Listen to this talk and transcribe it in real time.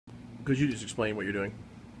Could you just explain what you're doing?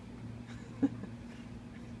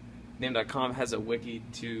 Name.com has a wiki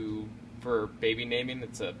for baby naming.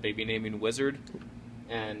 It's a baby naming wizard,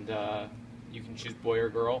 and you can choose boy or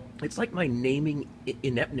girl. It's like my naming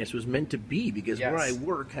ineptness was meant to be, because Yes. where I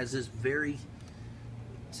work has this very... It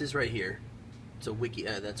says right here. It's a wiki.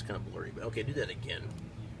 That's kind of blurry, but okay, do that again.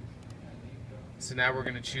 So now we're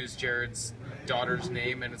going to choose Jared's daughter's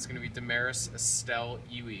name, and it's going to be Damaris Estelle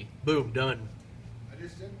Ewe. Boom, done. I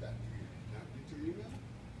just sent that to you. Not get your email?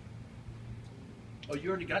 Oh, you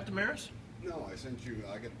already got Damaris? No, I sent you.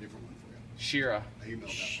 I got a different one for you. Shira. I emailed that.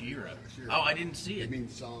 Shira. Shira. Oh, I didn't see It it.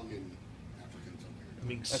 means song in African something. I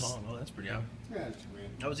mean, song. Oh, that's pretty out. Yeah, it's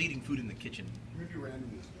random. I was eating food in the kitchen. You do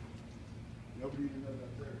randomness. Nobody even knows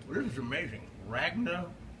that there. Well, this is amazing. Ragna.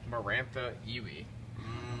 Marantha Ewe.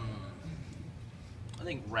 I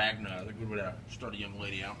think Ragna is a good way to start a young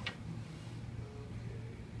lady out.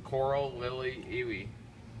 Coral Lily Ewe.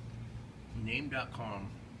 Name.com.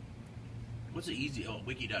 What's the easy? Oh,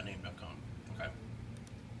 wiki.name.com. Okay.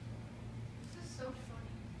 This is so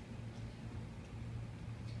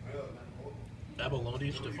funny.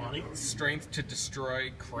 Abalone Stefani. Strength to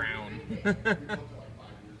destroy crown.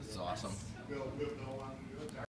 This is awesome. Bill, no one.